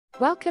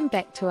Welcome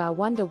back to our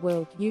Wonder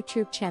World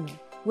YouTube channel,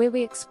 where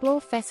we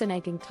explore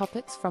fascinating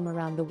topics from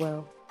around the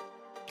world.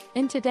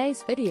 In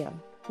today's video,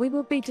 we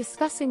will be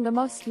discussing the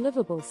most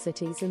livable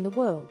cities in the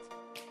world.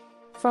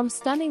 From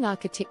stunning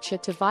architecture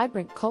to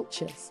vibrant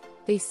cultures,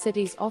 these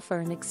cities offer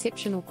an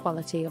exceptional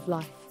quality of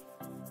life.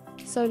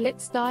 So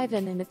let's dive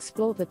in and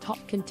explore the top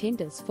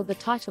contenders for the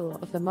title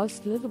of the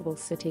most livable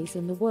cities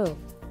in the world.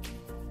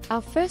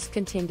 Our first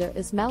contender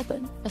is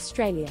Melbourne,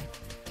 Australia.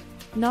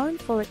 Known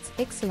for its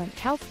excellent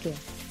healthcare,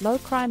 low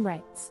crime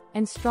rates,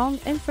 and strong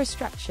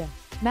infrastructure,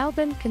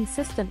 Melbourne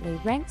consistently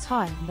ranks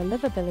high on the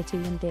livability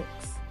index.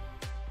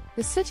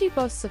 The city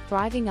boasts a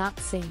thriving art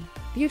scene,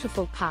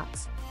 beautiful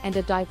parks, and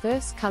a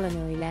diverse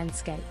culinary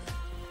landscape.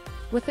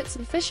 With its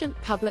efficient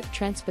public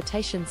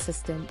transportation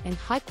system and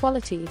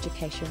high-quality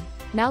education,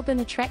 Melbourne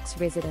attracts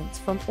residents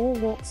from all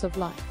walks of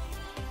life.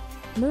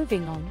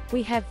 Moving on,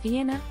 we have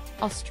Vienna,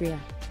 Austria.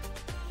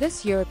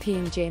 This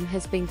European gem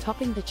has been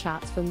topping the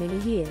charts for many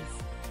years.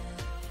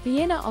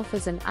 Vienna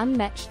offers an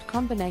unmatched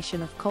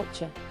combination of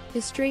culture,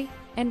 history,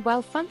 and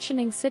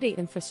well-functioning city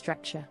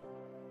infrastructure.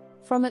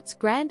 From its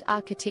grand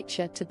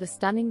architecture to the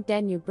stunning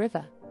Danube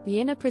River,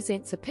 Vienna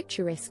presents a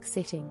picturesque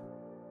setting.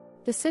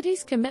 The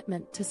city's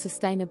commitment to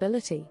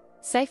sustainability,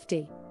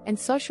 safety, and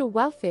social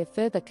welfare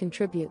further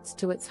contributes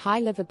to its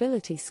high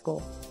livability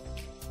score.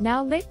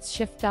 Now let's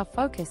shift our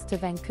focus to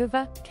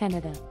Vancouver,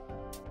 Canada.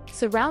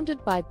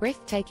 Surrounded by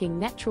breathtaking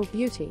natural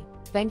beauty,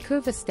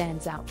 Vancouver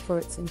stands out for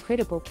its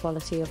incredible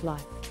quality of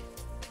life.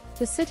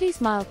 The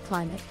city's mild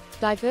climate,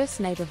 diverse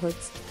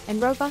neighborhoods,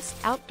 and robust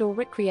outdoor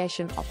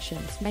recreation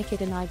options make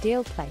it an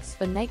ideal place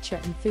for nature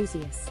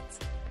enthusiasts.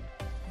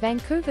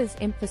 Vancouver's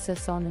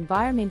emphasis on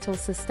environmental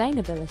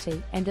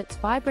sustainability and its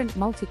vibrant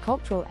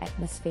multicultural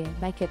atmosphere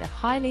make it a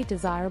highly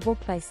desirable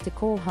place to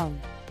call home.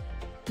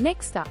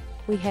 Next up,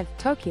 we have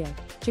Tokyo,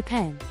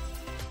 Japan.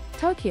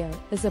 Tokyo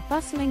is a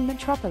bustling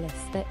metropolis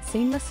that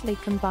seamlessly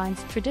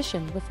combines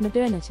tradition with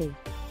modernity.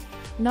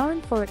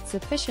 Known for its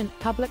efficient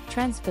public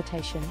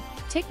transportation,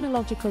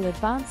 technological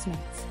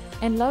advancements,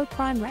 and low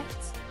crime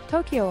rates,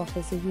 Tokyo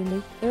offers a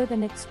unique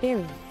urban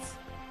experience.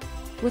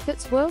 With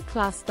its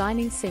world-class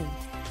dining scene,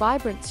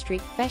 vibrant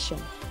street fashion,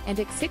 and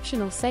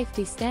exceptional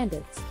safety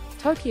standards,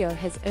 Tokyo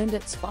has earned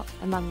its spot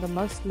among the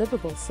most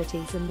livable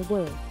cities in the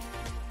world.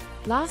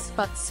 Last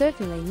but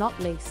certainly not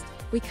least,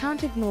 we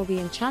can't ignore the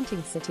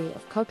enchanting city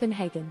of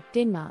Copenhagen,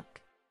 Denmark.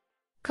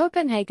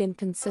 Copenhagen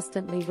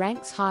consistently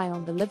ranks high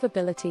on the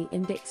livability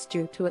index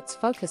due to its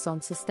focus on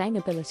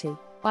sustainability,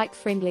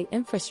 bike-friendly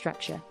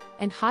infrastructure,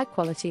 and high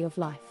quality of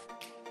life.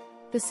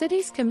 The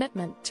city's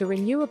commitment to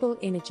renewable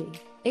energy,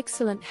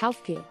 excellent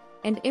healthcare,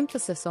 and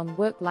emphasis on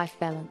work-life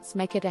balance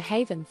make it a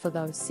haven for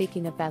those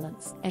seeking a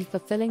balanced and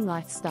fulfilling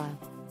lifestyle.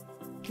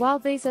 While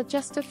these are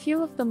just a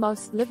few of the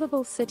most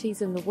livable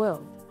cities in the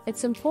world,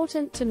 it's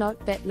important to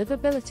note that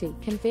livability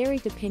can vary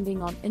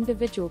depending on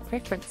individual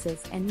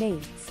preferences and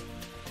needs.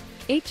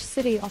 Each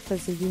city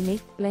offers a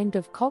unique blend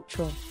of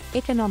cultural,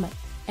 economic,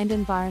 and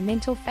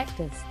environmental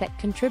factors that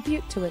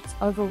contribute to its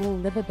overall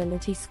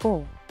livability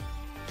score.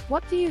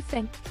 What do you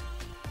think?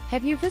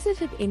 Have you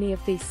visited any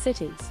of these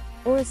cities?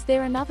 Or is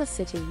there another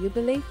city you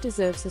believe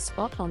deserves a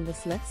spot on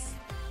this list?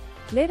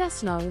 Let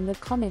us know in the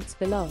comments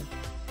below.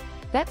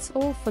 That's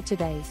all for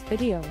today's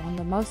video on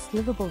the most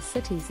livable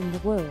cities in the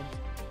world.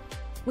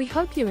 We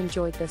hope you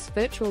enjoyed this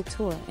virtual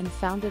tour and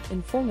found it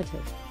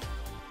informative.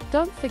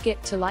 Don't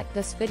forget to like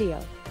this video,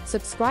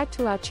 subscribe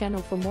to our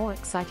channel for more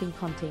exciting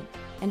content,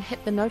 and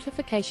hit the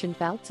notification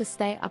bell to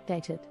stay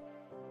updated.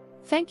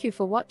 Thank you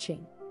for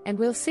watching, and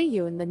we'll see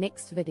you in the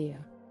next video.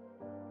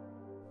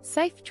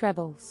 Safe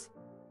travels!